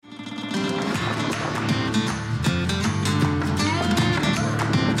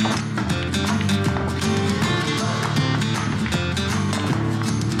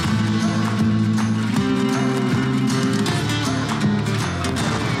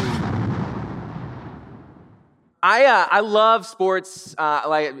I love sports.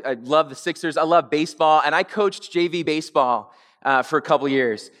 I love the Sixers. I love baseball, and I coached JV baseball for a couple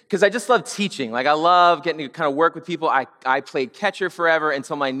years because I just love teaching. Like I love getting to kind of work with people. I played catcher forever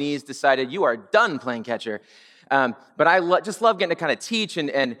until my knees decided you are done playing catcher. But I just love getting to kind of teach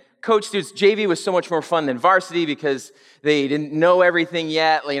and coach students. JV was so much more fun than varsity because they didn't know everything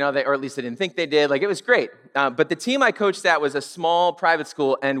yet, or at least they didn't think they did. Like it was great. But the team I coached at was a small private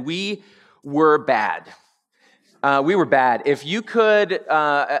school, and we were bad. We were bad. If you could,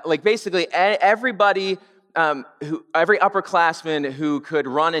 basically everybody, every upperclassman who could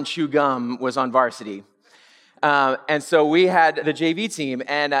run and chew gum was on varsity. And so we had the JV team,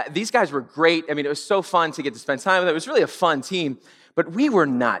 and these guys were great. I mean, it was so fun to get to spend time with them. It was really a fun team, but we were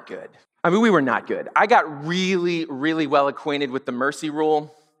not good. We were not good. I got really, really well acquainted with the mercy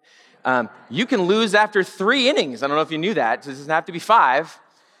rule. You can lose after 3 innings. I don't know if you knew that. It doesn't have to be 5.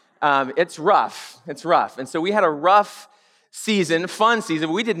 It's rough. It's rough. And so we had a rough season, fun season,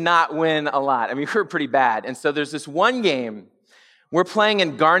 but we did not win a lot. We were pretty bad. And so there's this one game. We're playing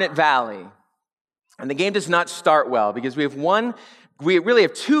in Garnet Valley. And the game does not start well because we really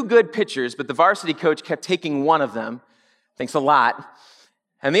have 2 good pitchers, but the varsity coach kept taking one of them. Thanks a lot.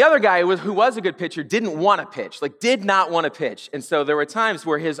 And the other guy who was a good pitcher didn't want to pitch, did not want to pitch. And so there were times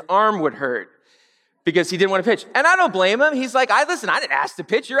where his arm would hurt because he didn't want to pitch. And I don't blame him. He's like, I didn't ask to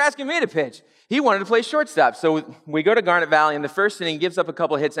pitch. You're asking me to pitch. He wanted to play shortstop. So we go to Garnet Valley, and the first inning gives up a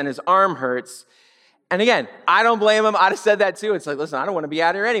couple hits, and his arm hurts. And again, I don't blame him. I'd have said that too. It's like, listen, I don't want to be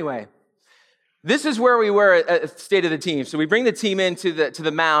out here anyway. This is where we were at the state of the team. So we bring the team into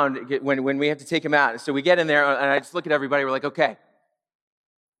the mound when we have to take him out. So we get in there, and I just look at everybody. We're like, okay,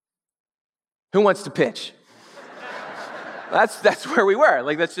 who wants to pitch? That's where we were.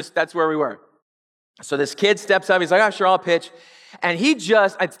 That's where we were. So this kid steps up. He's like, oh, sure, I'll pitch. And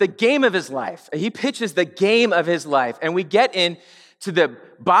it's the game of his life. He pitches the game of his life. And we get into the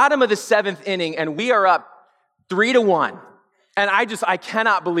bottom of the 7th inning, and we are up 3-1. And I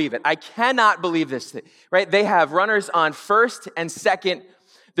cannot believe it. I cannot believe this, right? They have runners on first and second.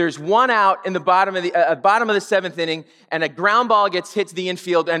 There's one out in the bottom of the 7th inning, and a ground ball gets hit to the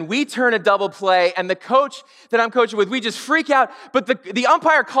infield, and we turn a double play, and the coach that I'm coaching with, we just freak out, but the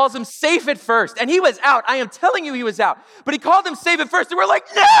umpire calls him safe at first, and he was out. I am telling you he was out, but he called him safe at first, and we're like,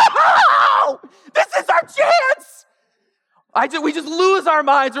 no! This is our chance! We just lose our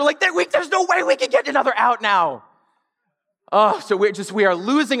minds. We're like, there's no way we can get another out now. Oh, so we are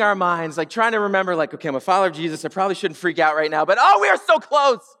losing our minds, trying to remember, okay, I'm a follower of Jesus. I probably shouldn't freak out right now, but we are so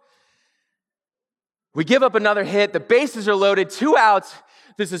close. We give up another hit. The bases are loaded, 2 outs.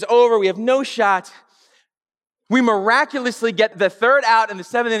 This is over. We have no shot. We miraculously get the 3rd out in the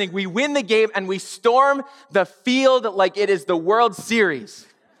 7th inning. We win the game, and we storm the field like it is the World Series.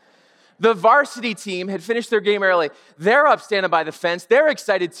 The varsity team had finished their game early. They're up standing by the fence. They're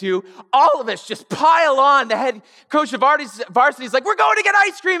excited too. All of us just pile on. The head coach of varsity is like, we're going to get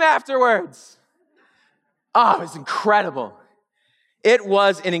ice cream afterwards. Oh, it was incredible. It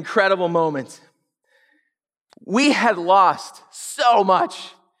was an incredible moment. We had lost so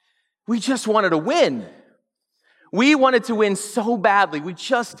much. We just wanted to win. We wanted to win so badly. We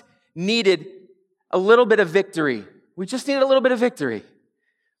just needed a little bit of victory. We just needed a little bit of victory.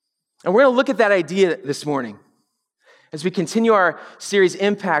 And we're going to look at that idea this morning as we continue our series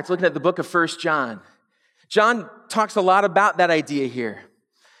Impact, looking at the book of 1 John. John talks a lot about that idea here.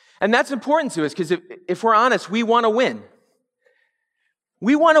 And that's important to us because if we're honest, we want to win.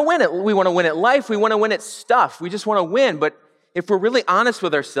 We want to win it. We want to win at life. We want to win at stuff. We just want to win. But if we're really honest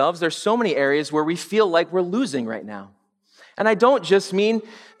with ourselves, there's so many areas where we feel like we're losing right now. And I don't just mean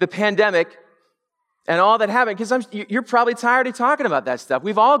the pandemic and all that happened, because you're probably tired of talking about that stuff.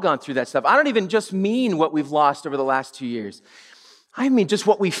 We've all gone through that stuff. I don't even just mean what we've lost over the last 2 years. I mean just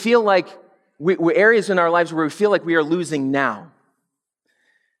what we feel like, areas in our lives where we feel like we are losing now.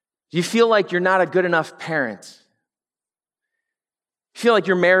 Do you feel like you're not a good enough parent? You feel like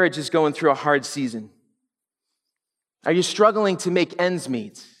your marriage is going through a hard season? Are you struggling to make ends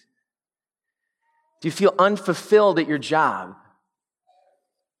meet? Do you feel unfulfilled at your job?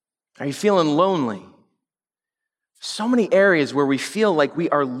 Are you feeling lonely? So many areas where we feel like we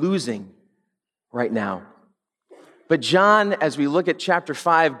are losing right now. But John, as we look at chapter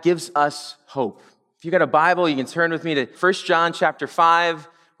 5, gives us hope. If you got a Bible, you can turn with me to 1 John chapter 5.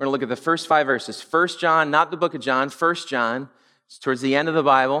 We're going to look at the first 5 verses. 1 John, not the book of John, 1 John. It's towards the end of the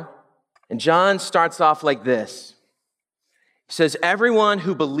Bible. And John starts off like this. He says, everyone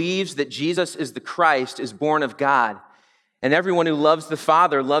who believes that Jesus is the Christ is born of God, and everyone who loves the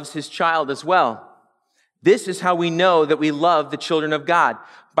Father loves his child as well. This is how we know that we love the children of God,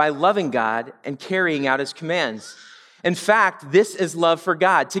 by loving God and carrying out his commands. In fact, this is love for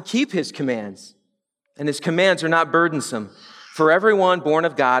God, to keep his commands. And his commands are not burdensome. For everyone born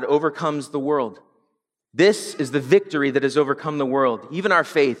of God overcomes the world. This is the victory that has overcome the world, even our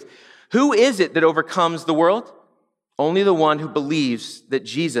faith. Who is it that overcomes the world? Only the one who believes that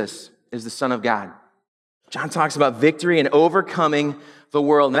Jesus is the Son of God. John talks about victory and overcoming the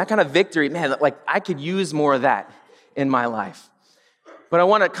world. And that kind of victory, man, like I could use more of that in my life. But I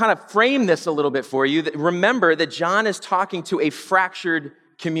want to kind of frame this a little bit for you. Remember that John is talking to a fractured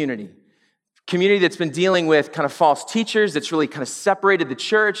community that's been dealing with kind of false teachers, that's really kind of separated the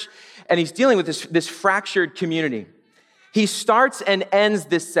church, and he's dealing with this fractured community. He starts and ends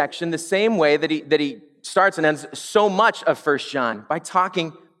this section the same way that he starts and ends so much of 1 John, by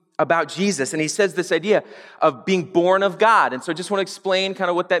talking about Jesus. And he says this idea of being born of God. And so I just want to explain kind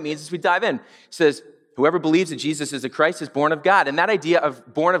of what that means as we dive in. He says, whoever believes that Jesus is the Christ is born of God. And that idea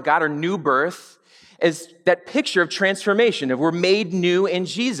of born of God or new birth is that picture of transformation, of we're made new in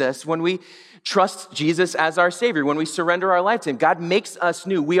Jesus when we trust Jesus as our Savior, when we surrender our life to him. God makes us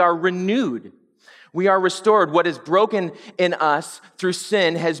new. We are renewed. We are restored. What is broken in us through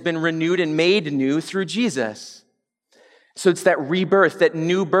sin has been renewed and made new through Jesus. So it's that rebirth, that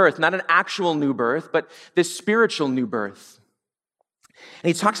new birth, not an actual new birth, but this spiritual new birth. And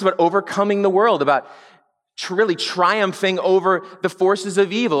he talks about overcoming the world, about really triumphing over the forces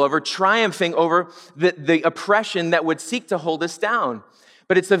of evil, over triumphing over the oppression that would seek to hold us down.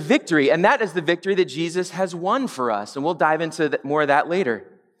 But it's a victory, and that is the victory that Jesus has won for us. And we'll dive into more of that later.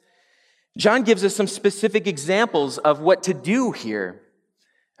 John gives us some specific examples of what to do here.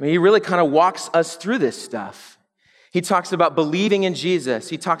 I mean, he really kind of walks us through this stuff. He talks about believing in Jesus.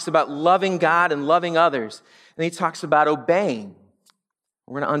 He talks about loving God and loving others. And he talks about obeying.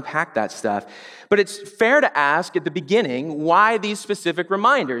 We're going to unpack that stuff. But it's fair to ask at the beginning, why these specific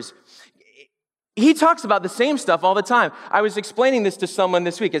reminders? He talks about the same stuff all the time. I was explaining this to someone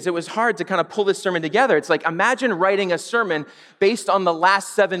this week as it was hard to kind of pull this sermon together. It's like, imagine writing a sermon based on the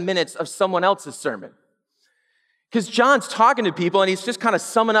last 7 minutes of someone else's sermon. Because John's talking to people and he's just kind of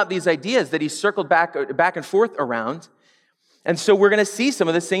summing up these ideas that he's circled back and forth around. And so we're going to see some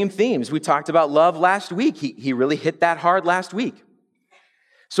of the same themes. We talked about love last week. He really hit that hard last week.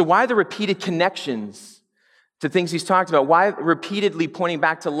 So why the repeated connections to things he's talked about? Why repeatedly pointing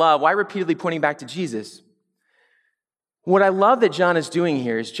back to love? Why repeatedly pointing back to Jesus? What I love that John is doing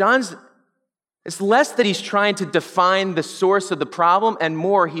here is it's less that he's trying to define the source of the problem and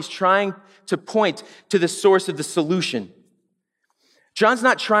more he's trying to point to the source of the solution. John's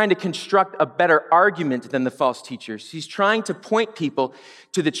not trying to construct a better argument than the false teachers. He's trying to point people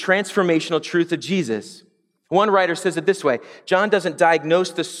to the transformational truth of Jesus. One writer says it this way: John doesn't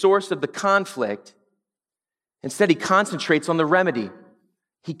diagnose the source of the conflict. Instead, he concentrates on the remedy.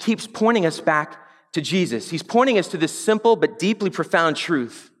 He keeps pointing us back to Jesus. He's pointing us to this simple but deeply profound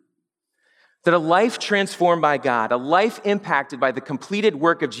truth that a life transformed by God, a life impacted by the completed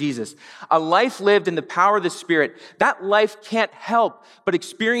work of Jesus, a life lived in the power of the Spirit, that life can't help but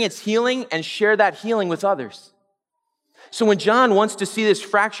experience healing and share that healing with others. So when John wants to see this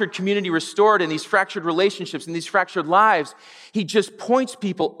fractured community restored and these fractured relationships and these fractured lives, he just points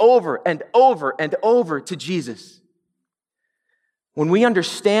people over and over and over to Jesus. When we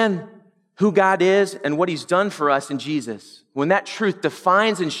understand who God is and what he's done for us in Jesus, when that truth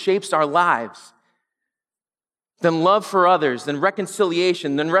defines and shapes our lives, then love for others, then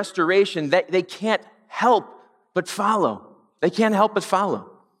reconciliation, then restoration, they can't help but follow. They can't help but follow.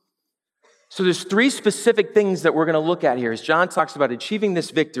 So there's 3 specific things that we're going to look at here as John talks about achieving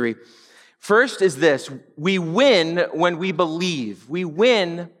this victory. First is this: we win when we believe. We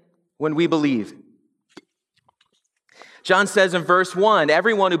win when we believe. John says in verse 1,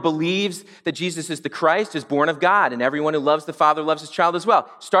 everyone who believes that Jesus is the Christ is born of God, and everyone who loves the Father loves his child as well.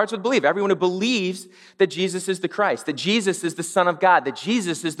 Starts with believe. Everyone who believes that Jesus is the Christ, that Jesus is the Son of God, that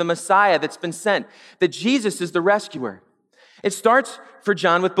Jesus is the Messiah that's been sent, that Jesus is the rescuer. It starts for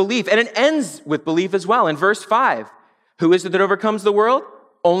John with belief, and it ends with belief as well. In verse 5, who is it that overcomes the world?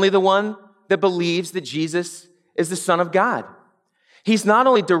 Only the one that believes that Jesus is the Son of God. He's not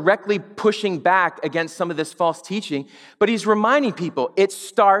only directly pushing back against some of this false teaching, but he's reminding people it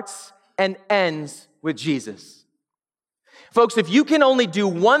starts and ends with Jesus. Folks, if you can only do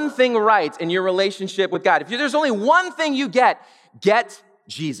one thing right in your relationship with God, if there's only one thing you get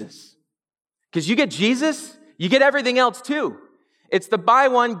Jesus. Because you get Jesus, you get everything else too. It's the buy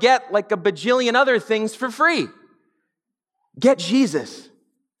one, get like a bajillion other things for free. Get Jesus.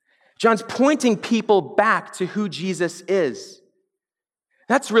 John's pointing people back to who Jesus is.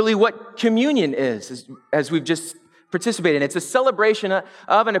 That's really what communion is, as we've just participated in. It's a celebration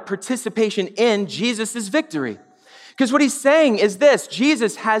of and a participation in Jesus' victory. Because what he's saying is this: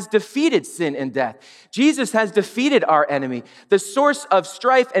 Jesus has defeated sin and death. Jesus has defeated our enemy. The source of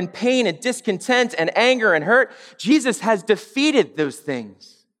strife and pain and discontent and anger and hurt, Jesus has defeated those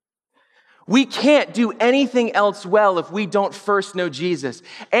things. We can't do anything else well if we don't first know Jesus.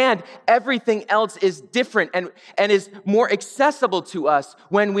 And everything else is different and is more accessible to us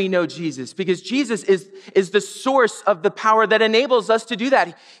when we know Jesus, because Jesus is the source of the power that enables us to do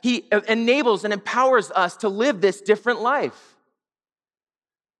that. He enables and empowers us to live this different life.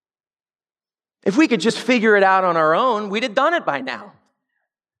 If we could just figure it out on our own, we'd have done it by now.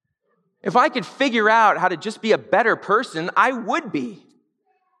 If I could figure out how to just be a better person, I would be.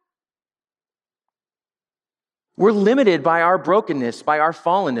 We're limited by our brokenness, by our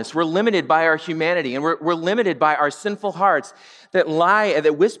fallenness. We're limited by our humanity, and we're limited by our sinful hearts that lie,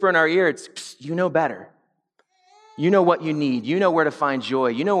 that whisper in our ear, it's, you know better. You know what you need. You know where to find joy.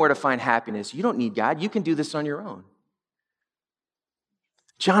 You know where to find happiness. You don't need God. You can do this on your own.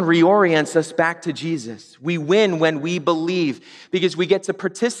 John reorients us back to Jesus. We win when we believe, because we get to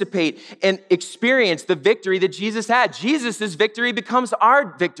participate and experience the victory that Jesus had. Jesus' victory becomes our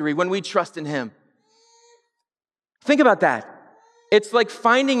victory when we trust in him. Think about that. It's like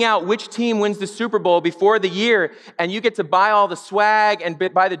finding out which team wins the Super Bowl before the year, and you get to buy all the swag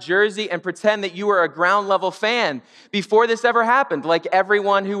and buy the jersey and pretend that you were a ground level fan before this ever happened, like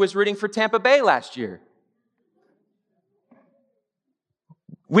everyone who was rooting for Tampa Bay last year.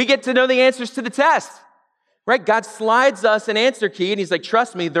 We get to know the answers to the test, right? God slides us an answer key, and he's like,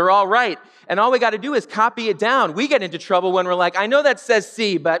 trust me, they're all right. And all we got to do is copy it down. We get into trouble when we're like, I know that says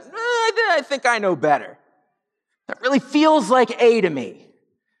C, but I think I know better. That really feels like A to me.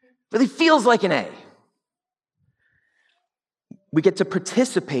 Really feels like an A. We get to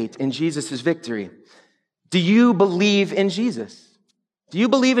participate in Jesus' victory. Do you believe in Jesus? Do you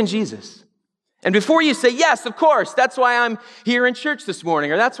believe in Jesus? And before you say, yes, of course, that's why I'm here in church this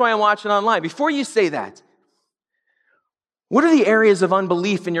morning, or that's why I'm watching online, before you say that, what are the areas of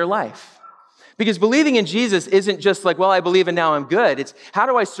unbelief in your life? Because believing in Jesus isn't just like, well, I believe and now I'm good. It's how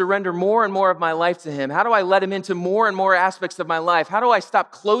do I surrender more and more of my life to him? How do I let him into more and more aspects of my life? How do I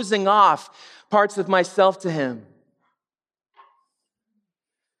stop closing off parts of myself to him?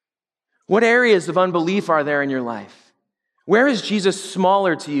 What areas of unbelief are there in your life? Where is Jesus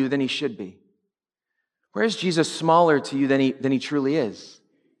smaller to you than he should be? Where is Jesus smaller to you than he truly is?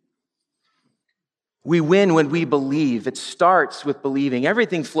 We win when we believe. It starts with believing.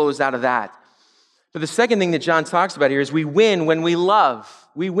 Everything flows out of that. But the second thing that John talks about here is we win when we love.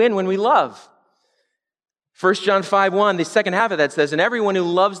 We win when we love. 1 John 5:1, the second half of that says, and everyone who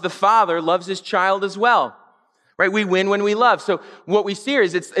loves the Father loves his child as well. Right? We win when we love. So what we see here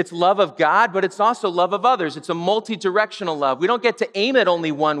is it's love of God, but it's also love of others. It's a multi-directional love. We don't get to aim it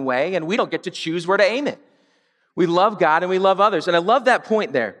only one way, and we don't get to choose where to aim it. We love God and we love others. And I love that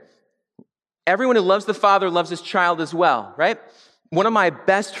point there. Everyone who loves the Father loves his child as well, right? One of my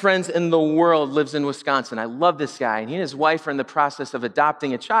best friends in the world lives in Wisconsin. I love this guy, and he and his wife are in the process of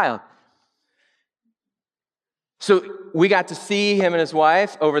adopting a child. So we got to see him and his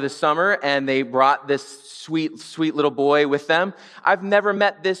wife over the summer, and they brought this sweet, sweet little boy with them. I've never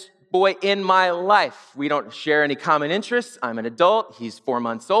met this boy in my life. We don't share any common interests. I'm an adult. He's 4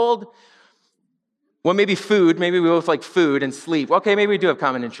 months old. Well, maybe food. Maybe we both like food and sleep. Okay, maybe we do have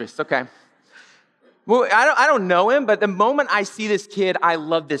common interests. Okay. Well, I don't know him, but the moment I see this kid, I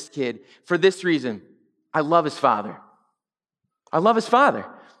love this kid for this reason. I love his father. I love his father.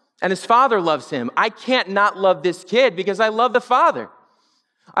 And his father loves him. I can't not love this kid because I love the father.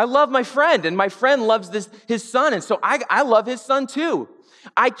 I love my friend, and my friend loves his son, and so I love his son too.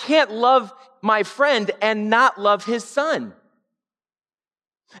 I can't love my friend and not love his son.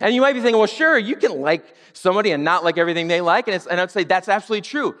 And you might be thinking, well, sure, you can like somebody and not like everything they like, and I'd say that's absolutely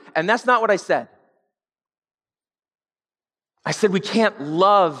true. And that's not what I said. I said we can't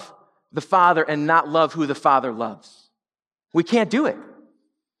love the Father and not love who the Father loves. We can't do it.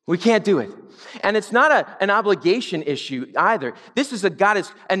 We can't do it. And it's not an obligation issue either. This is God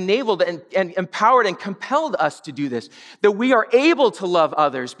has enabled and empowered and compelled us to do this, that we are able to love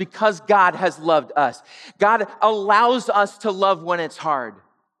others because God has loved us. God allows us to love when it's hard,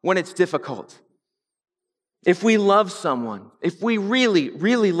 when it's difficult. If we love someone, if we really,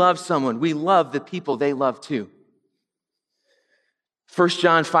 really love someone, we love the people they love too. 1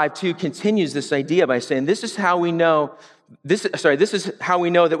 John 5:2 continues this idea by saying, this is how we know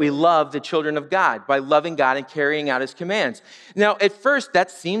that we love the children of God, by loving God and carrying out his commands. Now, at first,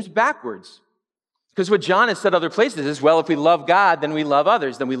 that seems backwards. Because what John has said other places is, well, if we love God, then we love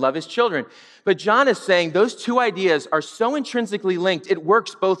others, then we love his children. But John is saying those two ideas are so intrinsically linked, it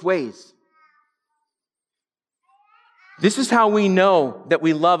works both ways. This is how we know that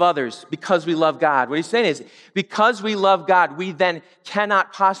we love others, because we love God. What he's saying is, because we love God, we then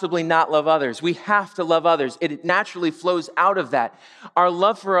cannot possibly not love others. We have to love others. It naturally flows out of that. Our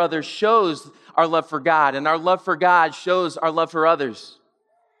love for others shows our love for God, and our love for God shows our love for others.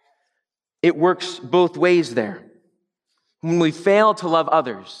 It works both ways there. When we fail to love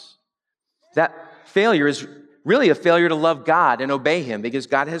others, that failure is really a failure to love God and obey him, because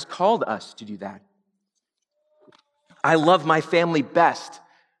God has called us to do that. I love my family best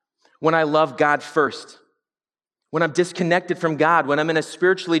when I love God first. When I'm disconnected from God, when I'm in a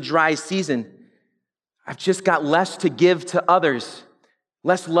spiritually dry season, I've just got less to give to others,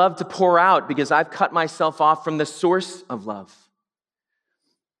 less love to pour out, because I've cut myself off from the source of love.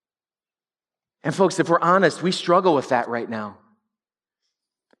 And folks, if we're honest, we struggle with that right now.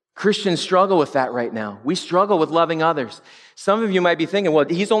 Christians struggle with that right now. We struggle with loving others. Some of you might be thinking, well,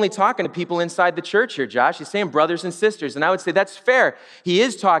 he's only talking to people inside the church here, Josh. He's saying brothers and sisters. And I would say that's fair. He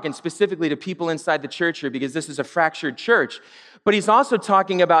is talking specifically to people inside the church here because this is a fractured church. But he's also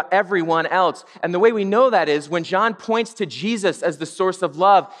talking about everyone else. And the way we know that is when John points to Jesus as the source of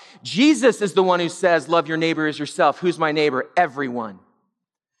love, Jesus is the one who says, love your neighbor as yourself. Who's my neighbor? Everyone.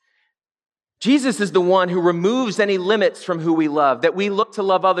 Jesus is the one who removes any limits from who we love, that we look to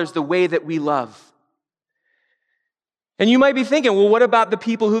love others the way that we love. And you might be thinking, well, what about the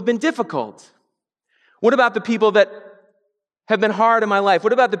people who've been difficult? What about the people that have been hard in my life?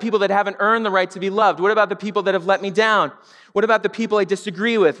 What about the people that haven't earned the right to be loved? What about the people that have let me down? What about the people I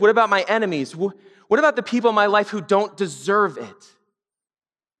disagree with? What about my enemies? What about the people in my life who don't deserve it?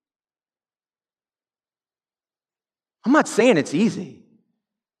 I'm not saying it's easy.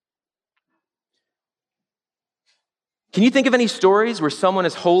 Can you think of any stories where someone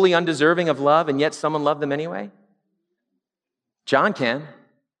is wholly undeserving of love and yet someone loved them anyway? John can.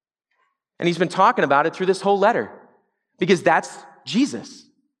 And he's been talking about it through this whole letter because that's Jesus.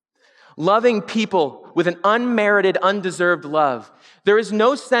 Loving people with an unmerited, undeserved love. There is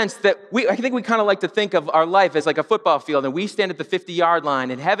no sense that I think we kind of like to think of our life as like a football field, and we stand at the 50-yard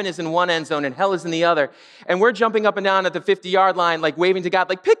line, and heaven is in one end zone and hell is in the other. And we're jumping up and down at the 50-yard line, like waving to God,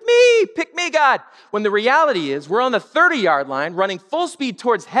 like, pick me, God. When the reality is we're on the 30-yard line, running full speed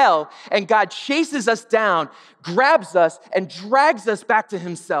towards hell, and God chases us down, grabs us, and drags us back to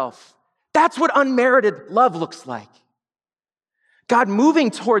himself. That's what unmerited love looks like. God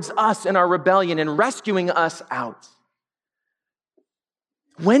moving towards us in our rebellion and rescuing us out.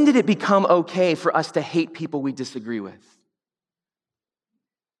 When did it become okay for us to hate people we disagree with?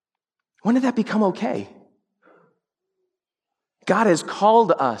 When did that become okay? God has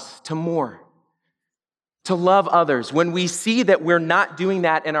called us to more, to love others. When we see that we're not doing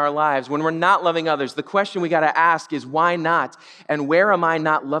that in our lives, when we're not loving others, the question we got to ask is, why not? And where am I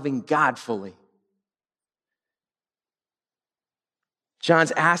not loving God fully?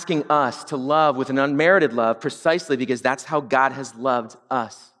 John's asking us to love with an unmerited love precisely because that's how God has loved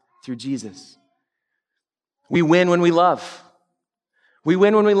us through Jesus. We win when we love. We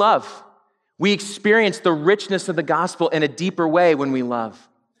win when we love. We experience the richness of the gospel in a deeper way when we love.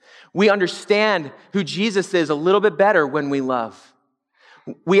 We understand who Jesus is a little bit better when we love.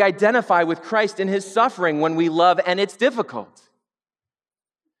 We identify with Christ in his suffering when we love, and it's difficult.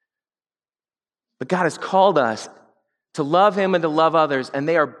 But God has called us to love him and to love others, and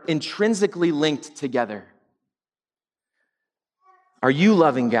they are intrinsically linked together. Are you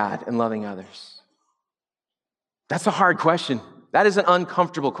loving God and loving others? That's a hard question. That is an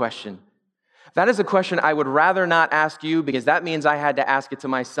uncomfortable question. That is a question I would rather not ask you because that means I had to ask it to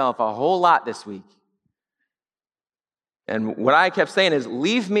myself a whole lot this week. And what I kept saying is,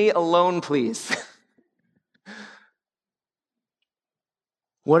 leave me alone, please.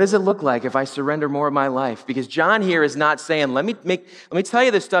 What does it look like if I surrender more of my life? Because John here is not saying, let me tell you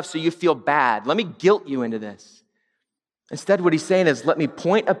this stuff so you feel bad. Let me guilt you into this. Instead, what he's saying is, let me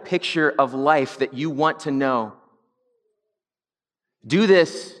point a picture of life that you want to know. Do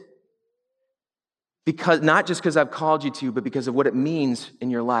this because not just because I've called you to, but because of what it means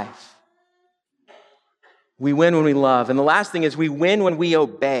in your life. We win when we love. And the last thing is we win when we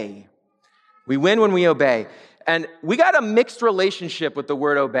obey. We win when we obey. And we got a mixed relationship with the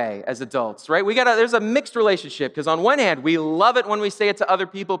word obey as adults, right? There's a mixed relationship because on one hand, we love it when we say it to other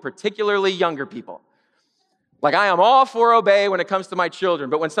people, particularly younger people. Like, I am all for obey when it comes to my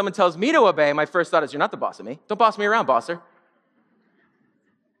children, but when someone tells me to obey, my first thought is, you're not the boss of me. Don't boss me around, bosser.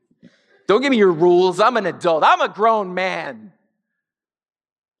 Don't give me your rules. I'm an adult. I'm a grown man.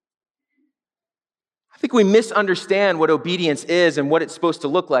 think we misunderstand what obedience is and what it's supposed to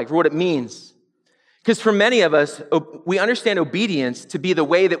look like, or what it means. Because for many of us, we understand obedience to be the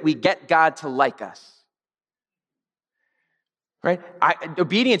way that we get God to like us. Right?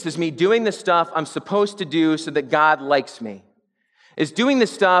 Obedience is me doing the stuff I'm supposed to do so that God likes me. It's doing the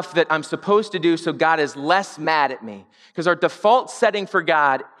stuff that I'm supposed to do so God is less mad at me. Because our default setting for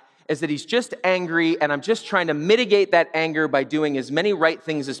God is that he's just angry, and I'm just trying to mitigate that anger by doing as many right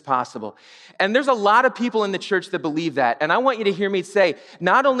things as possible. And there's a lot of people in the church that believe that. And I want you to hear me say,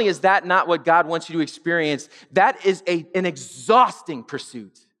 not only is that not what God wants you to experience, that is an exhausting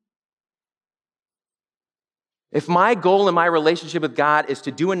pursuit. If my goal in my relationship with God is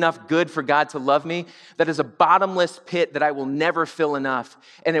to do enough good for God to love me, that is a bottomless pit that I will never fill enough.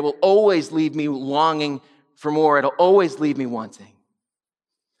 And it will always leave me longing for more. It'll always leave me wanting.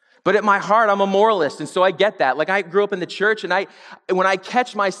 But at my heart, I'm a moralist, and so I get that. Like, I grew up in the church, and when I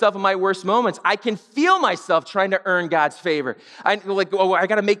catch myself in my worst moments, I can feel myself trying to earn God's favor. I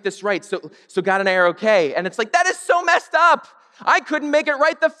got to make this right, so God and I are okay. And it's like, that is so messed up. I couldn't make it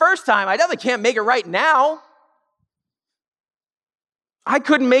right the first time. I definitely can't make it right now. I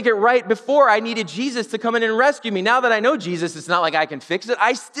couldn't make it right before. I needed Jesus to come in and rescue me. Now that I know Jesus, it's not like I can fix it.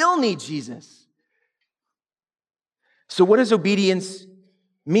 I still need Jesus. So what does obedience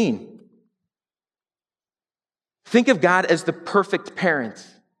mean? Think of God as the perfect parent.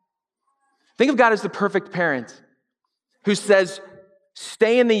 Think of God as the perfect parent who says,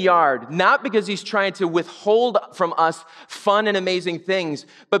 stay in the yard, not because he's trying to withhold from us fun and amazing things,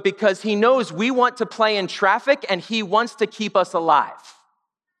 but because he knows we want to play in traffic and he wants to keep us alive.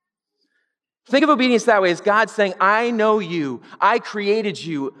 Think of obedience that way, as God saying, I know you, I created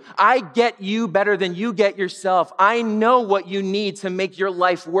you, I get you better than you get yourself. I know what you need to make your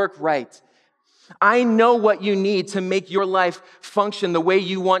life work right. I know what you need to make your life function the way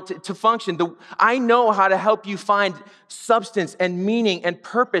you want it to function. I know how to help you find substance and meaning and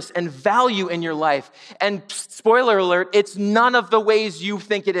purpose and value in your life. And spoiler alert, it's none of the ways you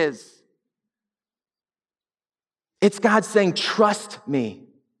think it is. It's God saying, trust me.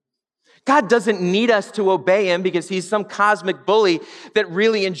 God doesn't need us to obey him because he's some cosmic bully that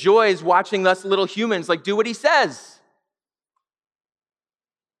really enjoys watching us little humans do what he says.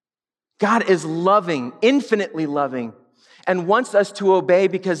 God is loving, infinitely loving, and wants us to obey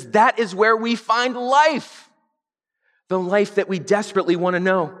because that is where we find life, the life that we desperately want to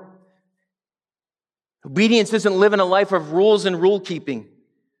know. Obedience isn't living a life of rules and rule keeping.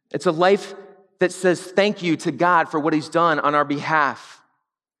 It's a life that says thank you to God for what he's done on our behalf.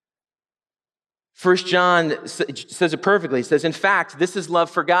 1 John says it perfectly. It says, in fact, this is love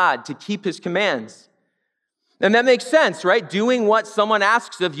for God, to keep his commands. And that makes sense, right? Doing what someone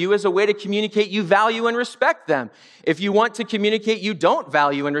asks of you is a way to communicate you value and respect them. If you want to communicate you don't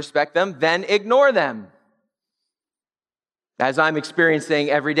value and respect them, then ignore them. As I'm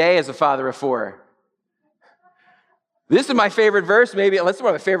experiencing every day as a father of 4. This is my favorite verse, maybe. This is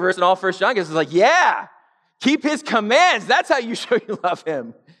one of my favorite verses in all 1 John, because it's yeah, keep his commands. That's how you show you love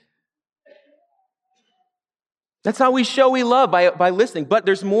him. That's how we show we love, by listening. But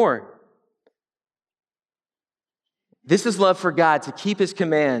there's more. This is love for God, to keep his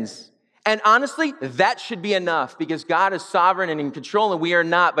commands. And honestly, that should be enough because God is sovereign and in control and we are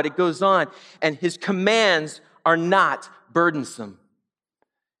not. But it goes on. And his commands are not burdensome.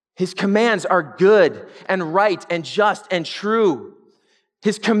 His commands are good and right and just and true.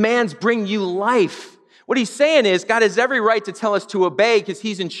 His commands bring you life. What he's saying is God has every right to tell us to obey because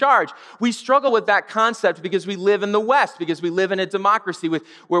he's in charge. We struggle with that concept because we live in the West, because we live in a democracy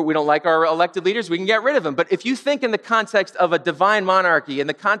where we don't like our elected leaders, we can get rid of them. But if you think in the context of a divine monarchy, in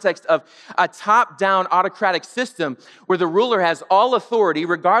the context of a top-down autocratic system where the ruler has all authority,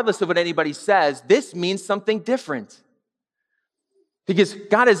 regardless of what anybody says, this means something different. Because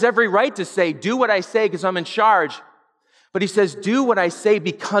God has every right to say, do what I say because I'm in charge. But he says, do what I say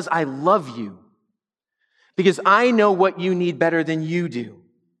because I love you. Because I know what you need better than you do.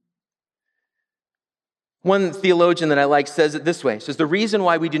 One theologian that I like says it this way. Says, the reason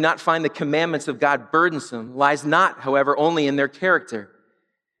why we do not find the commandments of God burdensome lies not, however, only in their character.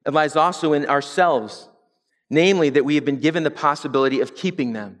 It lies also in ourselves. Namely, that we have been given the possibility of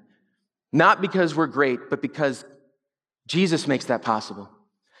keeping them. Not because we're great, but because Jesus makes that possible.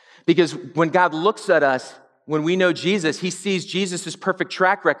 Because when God looks at us, when we know Jesus, he sees Jesus' perfect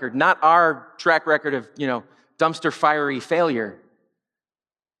track record, not our track record of, dumpster fiery failure.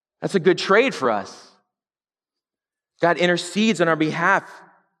 That's a good trade for us. God intercedes on our behalf.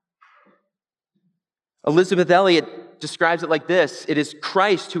 Elizabeth Elliot describes it like this. It is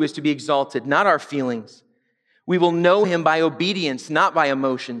Christ who is to be exalted, not our feelings. We will know him by obedience, not by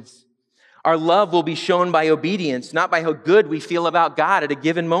emotions. Our love will be shown by obedience, not by how good we feel about God at a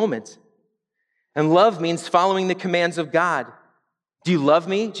given moment. And love means following the commands of God. Do you love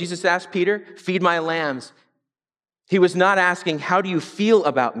me? Jesus asked Peter. Feed my lambs. He was not asking, how do you feel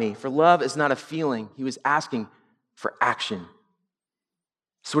about me? For love is not a feeling. He was asking for action.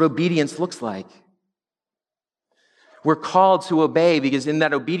 That's what obedience looks like. We're called to obey because in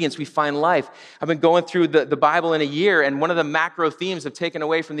that obedience we find life. I've been going through the Bible in a year, and one of the macro themes I've taken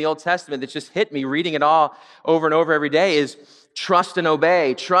away from the Old Testament that just hit me reading it all over and over every day is trust and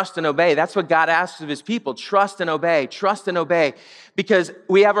obey, trust and obey. That's what God asks of his people, trust and obey, trust and obey. Because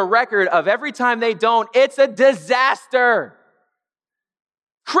we have a record of every time they don't, it's a disaster.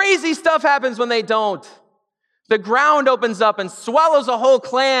 Crazy stuff happens when they don't. The ground opens up and swallows a whole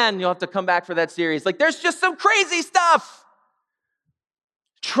clan. You'll have to come back for that series. Like, there's just some crazy stuff.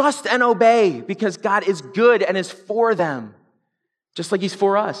 Trust and obey because God is good and is for them, just like he's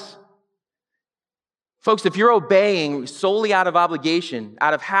for us. Folks, if you're obeying solely out of obligation,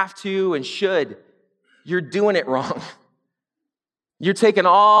 out of have to and should, you're doing it wrong. You're taking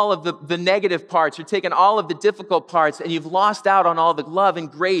all of the negative parts, you're taking all of the difficult parts, and you've lost out on all the love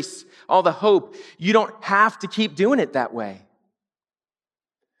and grace, all the hope. You don't have to keep doing it that way.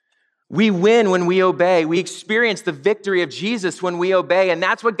 We win when we obey. We experience the victory of Jesus when we obey, and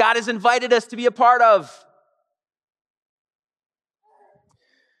that's what God has invited us to be a part of.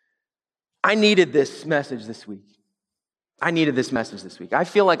 I needed this message this week. I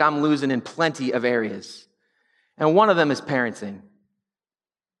feel like I'm losing in plenty of areas, and one of them is parenting.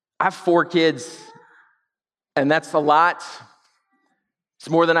 I have 4 kids, and that's a lot. It's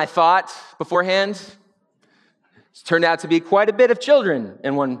more than I thought beforehand. It's turned out to be quite a bit of children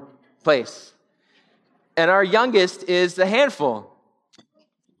in one place. And our youngest is a handful.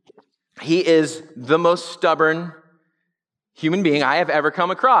 He is the most stubborn human being I have ever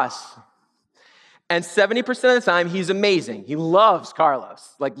come across. And 70% of the time, he's amazing. He loves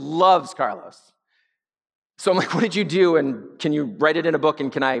Carlos, loves Carlos. So I'm like, what did you do? And can you write it in a book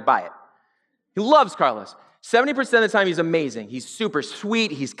and can I buy it? He loves Carlos. 70% of the time, he's amazing. He's super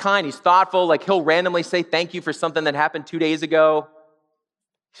sweet. He's kind. He's thoughtful. Like, he'll randomly say thank you for something that happened 2 days ago.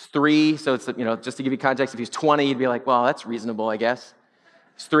 He's 3. So it's, just to give you context, if he's 20, you'd be like, well, that's reasonable, I guess.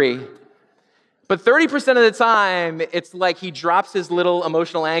 He's 3. But 30% of the time, it's like he drops his little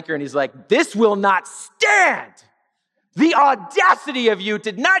emotional anchor and he's like, this will not stand. The audacity of you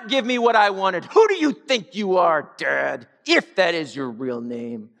did not give me what I wanted. Who do you think you are, Dad? If that is your real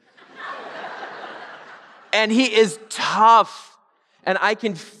name. And he is tough. And I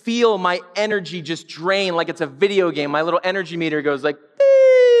can feel my energy just drain like it's a video game. My little energy meter goes like,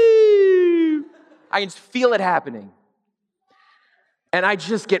 beep. I can just feel it happening. And I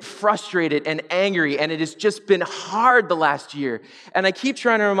just get frustrated and angry, and it has just been hard the last year. And I keep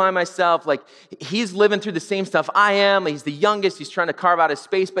trying to remind myself, he's living through the same stuff I am. He's the youngest. He's trying to carve out his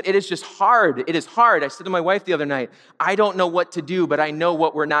space, but it is just hard. It is hard. I said to my wife the other night, I don't know what to do, but I know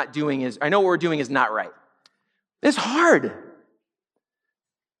what we're doing is not right. It's hard.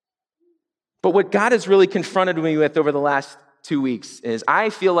 But what God has really confronted me with over the last 2 weeks is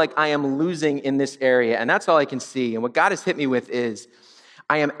I feel like I am losing in this area, and that's all I can see. And what God has hit me with is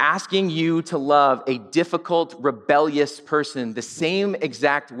I am asking you to love a difficult, rebellious person the same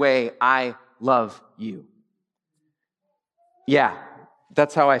exact way I love you. Yeah,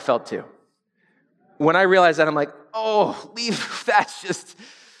 that's how I felt too. When I realized that, I'm like, oh, leave,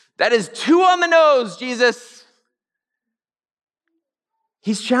 that is too on the nose, Jesus.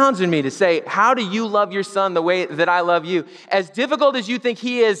 He's challenging me to say, how do you love your son the way that I love you? As difficult as you think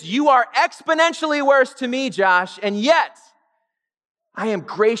he is, you are exponentially worse to me, Josh. And yet, I am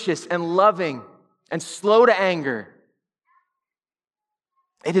gracious and loving and slow to anger.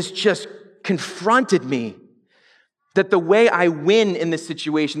 It has just confronted me that the way I win in this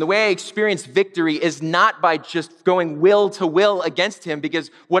situation, the way I experience victory is not by just going will to will against him,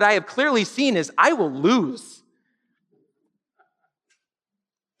 because what I have clearly seen is I will lose.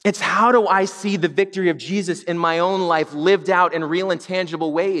 It's how do I see the victory of Jesus in my own life lived out in real and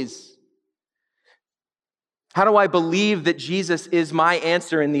tangible ways? How do I believe that Jesus is my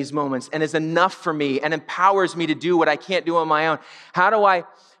answer in these moments and is enough for me and empowers me to do what I can't do on my own? How do I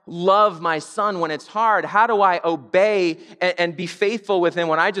love my son when it's hard? How do I obey and be faithful with him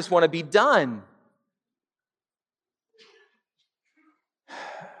when I just want to be done?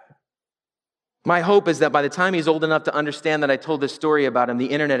 My hope is that by the time he's old enough to understand that I told this story about him, the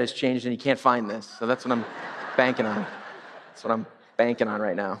internet has changed and he can't find this. So that's what I'm banking on. That's what I'm banking on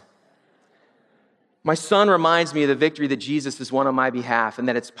right now. My son reminds me of the victory that Jesus has won on my behalf and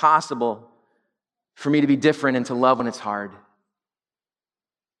that it's possible for me to be different and to love when it's hard.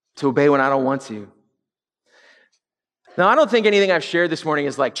 to obey when I don't want to. Now, I don't think anything I've shared this morning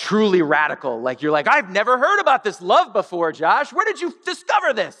is like truly radical. Like you're like, I've never heard about this love before, Josh. Where did you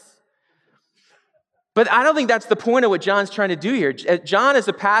discover this? But I don't think that's the point of what John's trying to do here. John is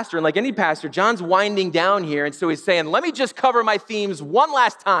a pastor, and like any pastor, John's winding down here, and so he's saying, let me just cover my themes one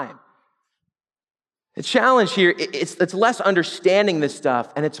last time. The challenge here, it's less understanding this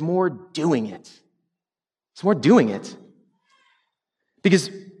stuff, and it's more doing it. It's more doing it. Because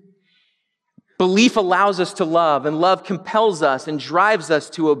belief allows us to love, and love compels us and drives us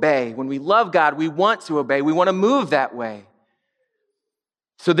to obey. When we love God, we want to obey. We want to move that way.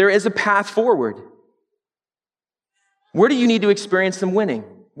 So there is a path forward. Where do you need to experience some winning?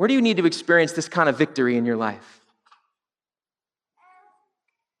 Where do you need to experience this kind of victory in your life?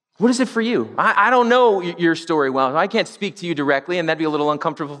 What is it for you? I don't know your story well. I can't speak to you directly, and that'd be a little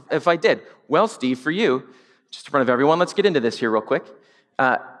uncomfortable if I did. Well, Steve, for you, just in front of everyone, let's get into this here real quick.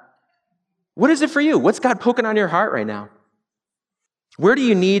 What is it for you? What's God poking on your heart right now? Where do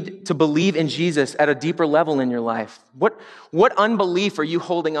you need to believe in Jesus at a deeper level in your life? What unbelief are you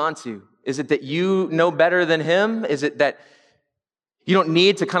holding on to? Is it that you know better than him? Is it that you don't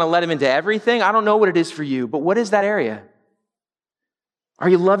need to kind of let him into everything? I don't know what it is for you, but what is that area? Are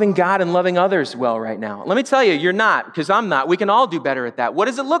you loving God and loving others well right now? Let me tell you, you're not, because I'm not. We can all do better at that. What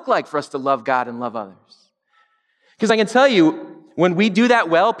does it look like for us to love God and love others? Because I can tell you, when we do that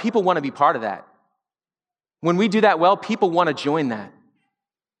well, people want to be part of that. When we do that well, people want to join that.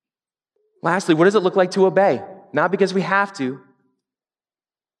 Lastly, what does it look like to obey? Not because we have to,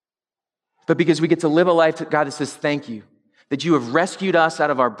 but because we get to live a life that God that says, thank you, that you have rescued us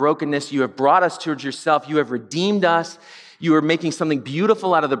out of our brokenness. You have brought us towards yourself. You have redeemed us. You are making something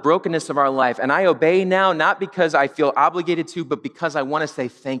beautiful out of the brokenness of our life. And I obey now, not because I feel obligated to, but because I want to say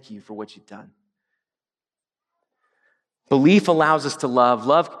thank you for what you've done. Belief allows us to love.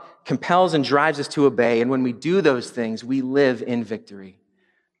 Love compels and drives us to obey. And when we do those things, we live in victory.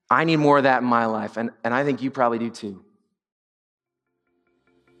 I need more of that in my life, and I think you probably do too.